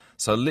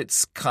So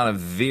let's kind of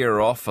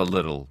veer off a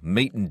little.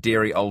 Meat and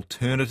dairy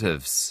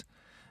alternatives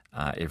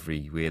are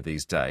everywhere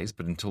these days,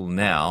 but until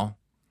now,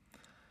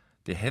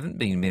 there haven't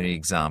been many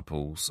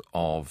examples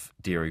of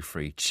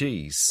dairy-free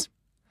cheese.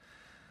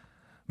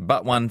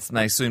 But one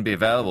may soon be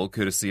available,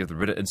 courtesy of the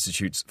Ritter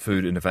Institute's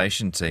Food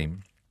Innovation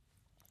Team.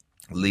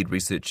 Lead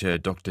researcher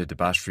Dr.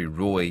 Debashree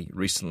Roy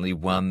recently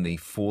won the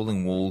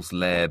Falling Walls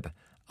Lab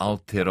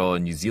Aotearoa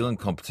New Zealand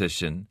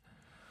competition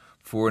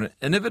for an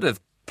innovative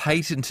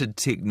patented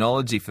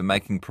technology for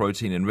making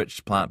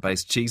protein-enriched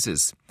plant-based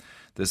cheeses.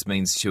 This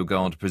means she'll go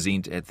on to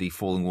present at the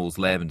Falling Walls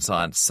Lab and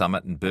Science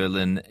Summit in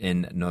Berlin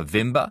in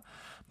November.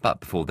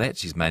 But before that,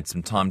 she's made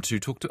some time to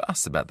talk to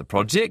us about the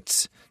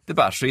project.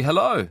 Debashree,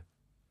 hello.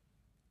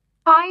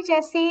 Hi,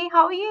 Jesse.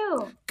 How are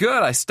you?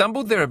 Good. I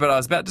stumbled there a bit. I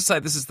was about to say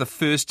this is the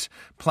first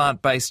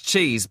plant-based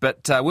cheese,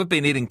 but we've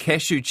been eating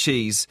cashew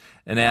cheese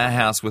in our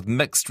house with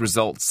mixed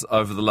results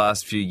over the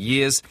last few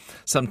years.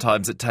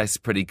 Sometimes it tastes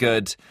pretty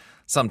good.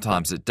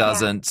 Sometimes it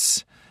doesn't.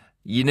 Yeah.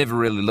 You never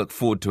really look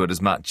forward to it as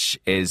much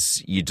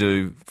as you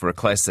do for a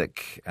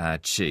classic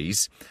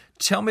cheese.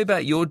 Tell me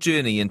about your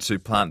journey into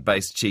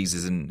plant-based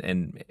cheeses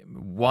and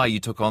why you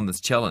took on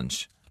this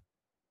challenge.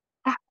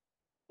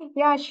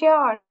 Yeah,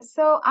 sure.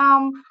 So,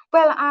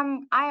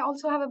 I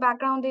also have a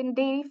background in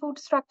dairy food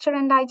structure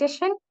and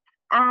digestion,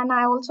 and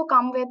I also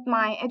come with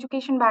my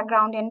education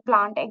background in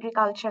plant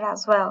agriculture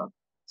as well.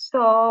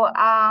 So,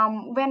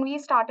 when we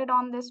started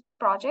on this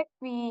project,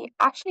 we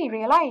actually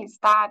realized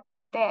that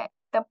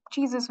the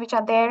cheeses which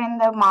are there in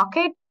the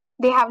market,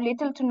 they have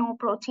little to no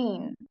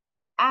protein.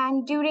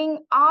 And during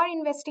our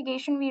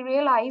investigation, we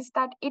realized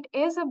that it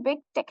is a big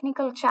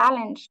technical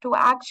challenge to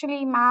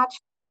actually match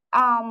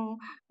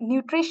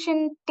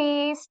nutrition,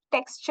 taste,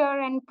 texture,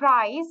 and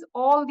price,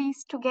 all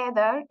these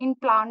together in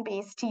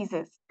plant-based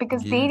cheeses.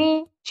 Because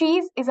dairy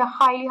cheese is a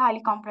highly,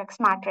 highly complex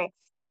matrix.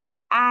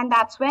 And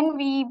that's when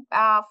we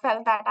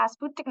felt that as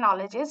food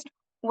technologists,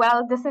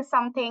 well, this is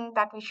something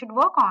that we should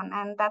work on.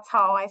 And that's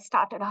how I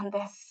started on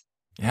this.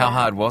 How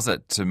hard was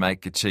it to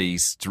make a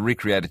cheese, to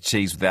recreate a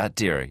cheese without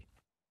dairy?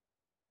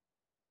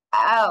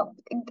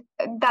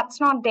 That's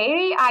not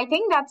dairy. I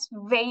think that's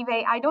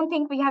I don't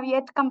think we have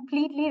yet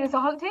completely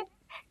resolved it.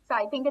 So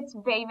I think it's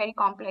very, very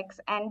complex.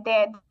 And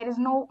there is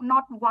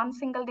not one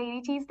single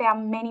dairy cheese. There are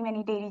many,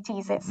 many dairy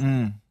cheeses.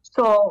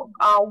 So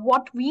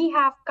what we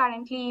have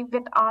currently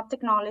with our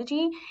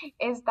technology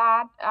is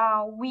that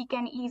we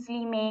can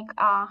easily make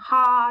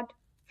hard,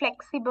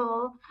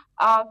 flexible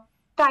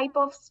type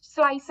of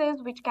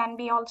slices, which can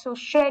be also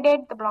shredded.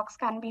 The blocks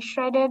can be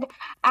shredded,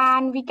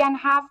 and we can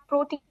have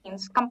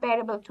proteins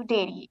comparable to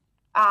dairy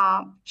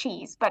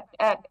cheese.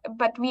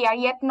 But we are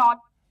yet not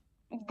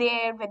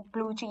there with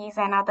blue cheese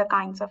and other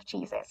kinds of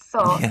cheeses.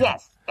 So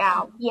yes,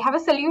 we have a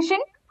solution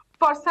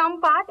for some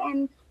part,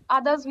 and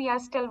others we are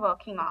still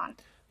working on.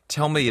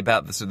 Tell me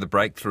about the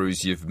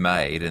breakthroughs you've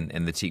made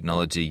and the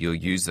technology you're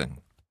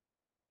using.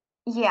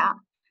 Yeah.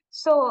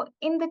 So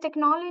in the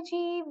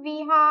technology,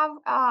 we have,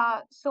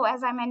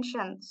 as I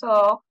mentioned,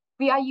 so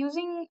we are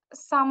using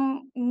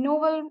some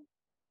novel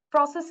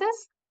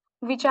processes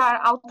which are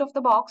out of the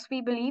box,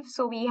 we believe.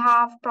 So we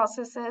have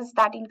processes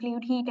that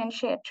include heat and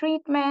shear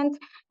treatment,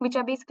 which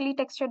are basically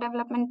texture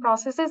development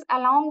processes,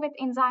 along with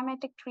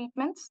enzymatic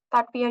treatments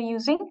that we are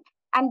using.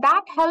 And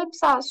that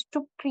helps us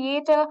to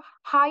create a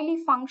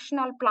highly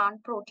functional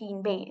plant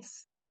protein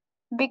base.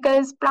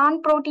 Because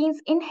plant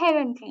proteins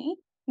inherently,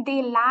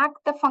 they lack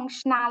the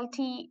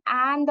functionality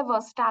and the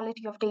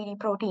versatility of dairy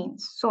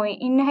proteins. So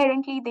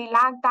inherently, they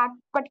lack that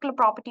particular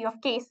property of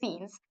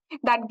caseins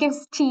that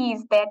gives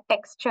cheese their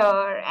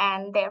texture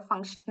and their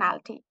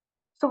functionality.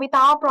 So with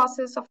our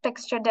process of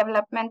texture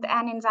development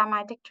and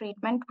enzymatic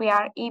treatment, we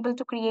are able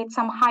to create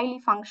some highly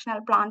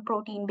functional plant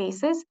protein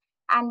bases,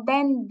 and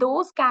then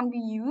those can be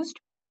used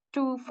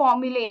to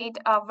formulate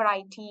a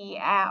variety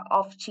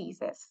of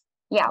cheeses.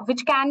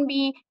 Which can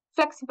be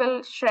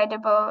flexible,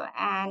 shreddable,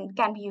 and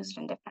can be used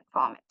in different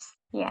formats.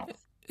 Yes.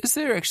 Is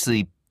there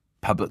actually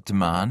public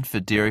demand for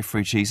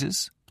dairy-free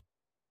cheeses?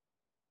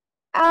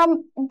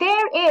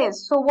 There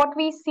is. So what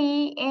we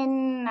see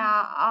in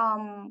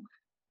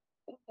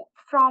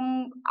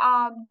from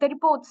the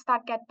reports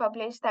that get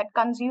published, that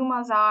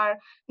consumers are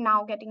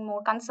now getting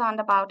more concerned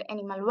about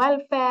animal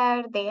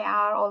welfare. They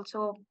are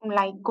also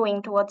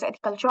going towards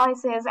ethical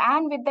choices,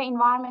 and with the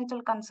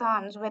environmental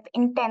concerns with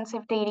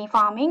intensive dairy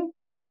farming.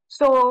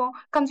 So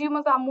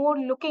consumers are more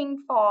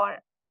looking for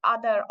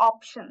other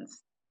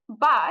options,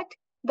 but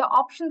the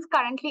options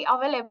currently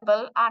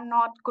available are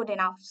not good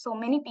enough. So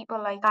many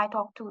people I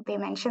talk to, they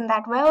mention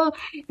that, well,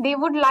 they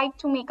would like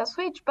to make a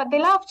switch, but they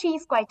love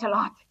cheese quite a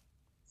lot.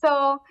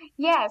 So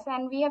yes,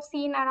 and we have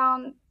seen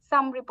around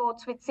some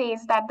reports which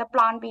says that the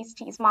plant-based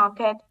cheese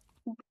market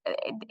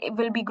it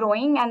will be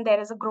growing, and there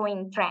is a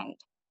growing trend.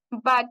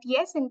 But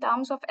yes, in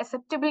terms of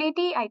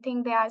acceptability, I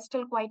think they are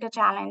still quite a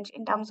challenge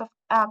in terms of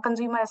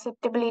consumer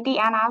acceptability,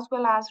 and as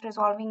well as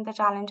resolving the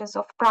challenges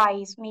of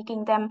price,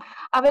 making them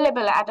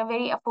available at a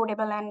very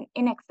affordable and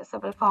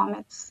inaccessible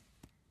formats.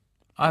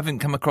 I haven't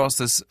come across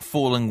this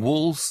Falling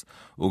Walls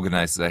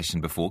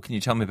organisation before. Can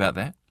you tell me about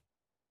that?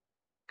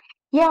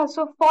 Yeah,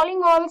 so Falling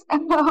Walls,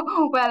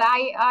 well,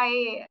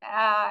 I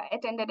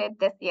attended it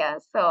this year.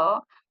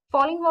 So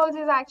Falling Walls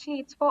is actually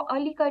it's for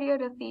early career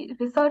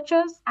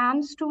researchers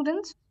and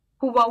students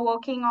who are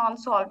working on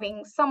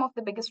solving some of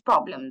the biggest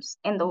problems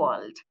in the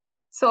world.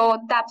 So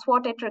that's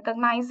what it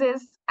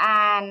recognizes,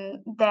 and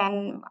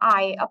then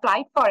I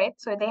applied for it.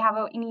 So they have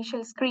an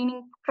initial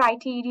screening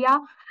criteria,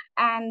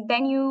 and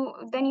then you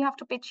have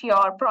to pitch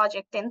your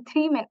project in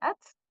 3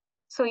 minutes.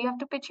 So you have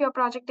to pitch your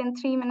project in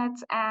 3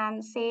 minutes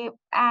and say,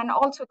 and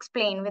also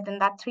explain within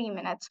that 3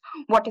 minutes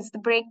what is the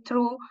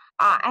breakthrough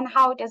and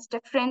how it is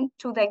different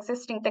to the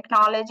existing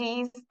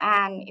technologies.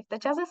 And if the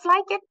judges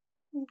like it,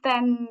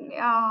 then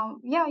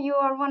yeah, you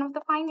are one of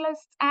the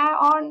finalists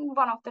or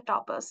one of the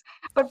toppers.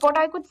 But what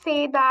I could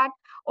say that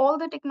all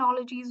the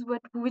technologies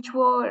which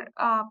were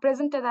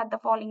presented at the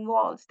Falling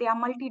Walls, they are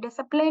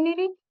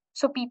multidisciplinary.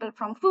 So people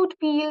from food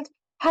field,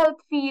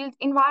 health field,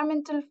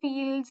 environmental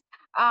fields,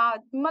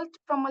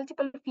 from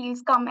multiple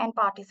fields come and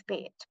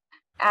participate.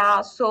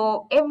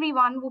 So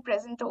everyone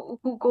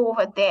who go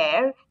over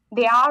there,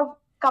 they are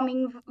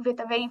coming with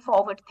a very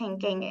forward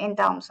thinking in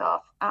terms of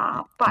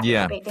Yeah,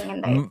 participating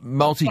in the yeah.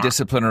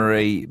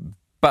 multidisciplinary,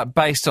 but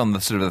based on the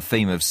sort of the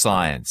theme of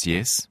science,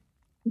 yes?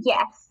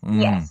 Yes,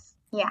 yes,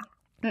 yeah.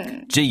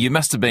 Mm. Gee, you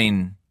must have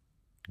been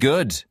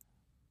good,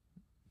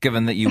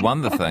 given that you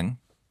won the thing.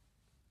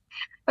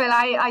 Well,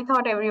 I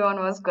thought everyone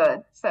was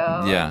good, so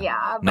Yeah,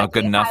 yeah. not But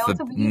good yes, enough I for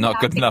also believe not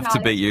that good enough to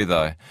beat technology. you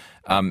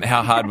though.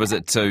 How hard was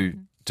it to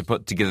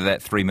put together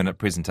that 3-minute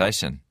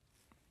presentation?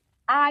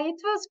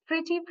 It was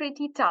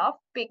pretty tough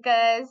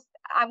because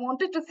I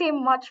wanted to say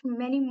much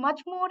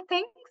more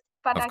things,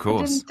 but Of I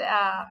course. couldn't.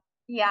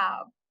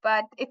 Yeah,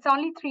 but it's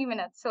only 3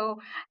 minutes,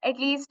 so at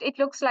least it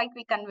looks like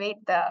we conveyed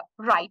the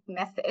right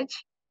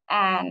message,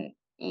 and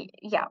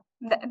yeah,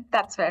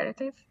 that's where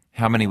it is.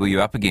 How many were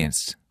you up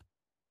against?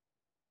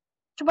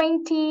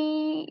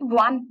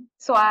 21.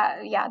 So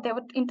yeah, there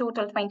were in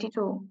total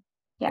 22.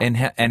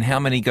 Yeah. And how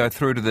many go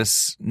through to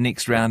this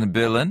next round in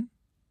Berlin?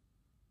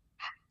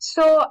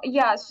 So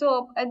yeah,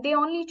 so they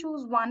only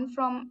choose one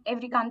from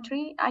every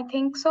country, I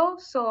think so.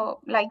 So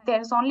like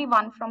there's only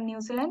one from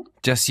New Zealand.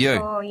 Just you.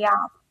 So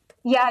yeah,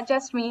 yeah,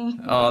 just me.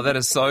 Oh, that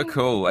is so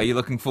cool. Are you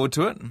looking forward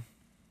to it?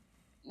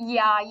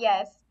 Yeah,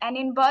 yes. And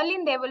in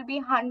Berlin, there will be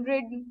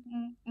 100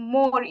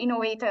 more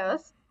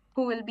innovators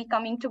who will be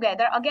coming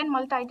together, again,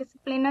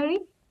 multidisciplinary.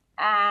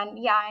 And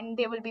yeah, and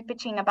they will be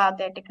pitching about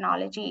their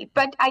technology.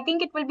 But I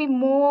think it will be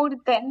more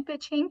than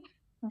pitching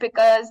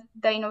because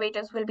the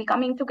innovators will be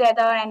coming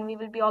together and we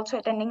will be also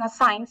attending a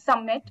science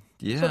summit.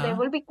 So there Yeah.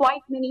 will be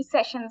quite many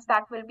sessions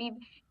that will be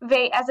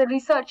very, as a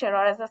researcher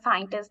or as a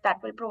scientist,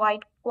 that will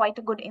provide quite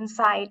a good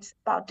insights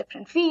about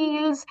different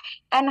fields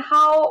and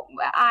how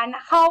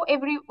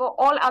every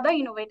all other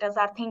innovators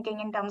are thinking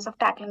in terms of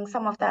tackling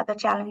some of the other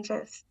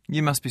challenges.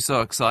 You must be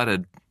so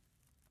excited.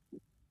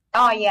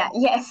 Oh yeah,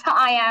 yes,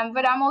 I am,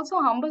 but I'm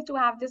also humbled to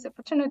have this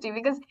opportunity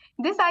because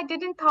this I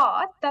didn't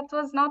thought that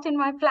was not in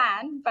my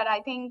plan, but I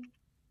think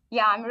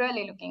yeah, I'm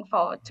really looking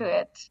forward to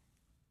it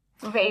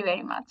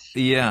very much.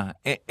 Yeah.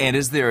 And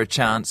is there a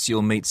chance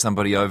you'll meet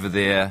somebody over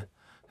there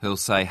who'll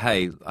say,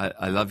 hey,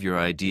 I love your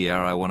idea,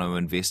 I want to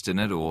invest in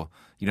it, or,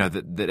 you know,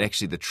 that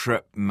actually the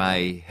trip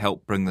may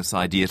help bring this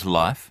idea to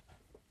life?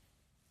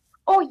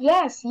 Oh,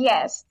 yes,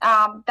 yes,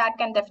 that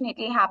can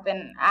definitely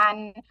happen.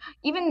 And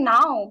even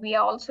now, we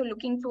are also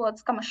looking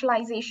towards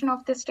commercialization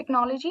of this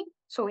technology.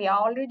 So we are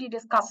already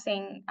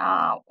discussing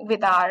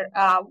with our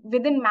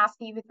within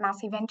Massey with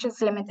Massey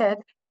Ventures Limited,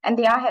 and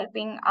they are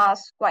helping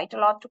us quite a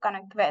lot to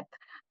connect with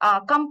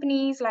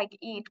companies like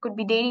it could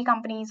be dairy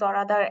companies or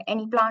other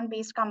any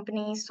plant-based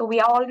companies. So we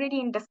are already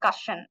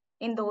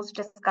in those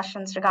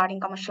discussions regarding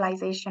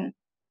commercialization.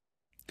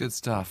 Good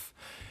stuff.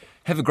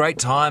 Have a great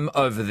time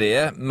over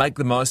there. Make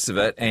the most of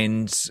it.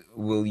 And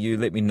will you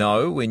let me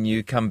know when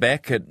you come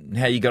back at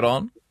how you got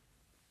on?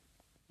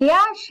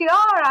 Yeah, sure,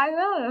 I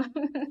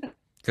will.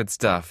 Good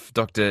stuff.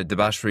 Dr.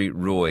 Debashree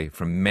Roy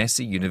from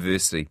Massey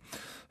University,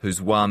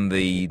 who's won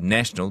the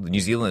New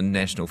Zealand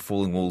National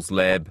Falling Walls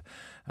Lab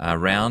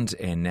round,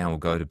 and now will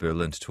go to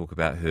Berlin to talk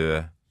about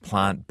her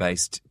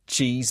plant-based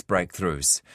cheese breakthroughs.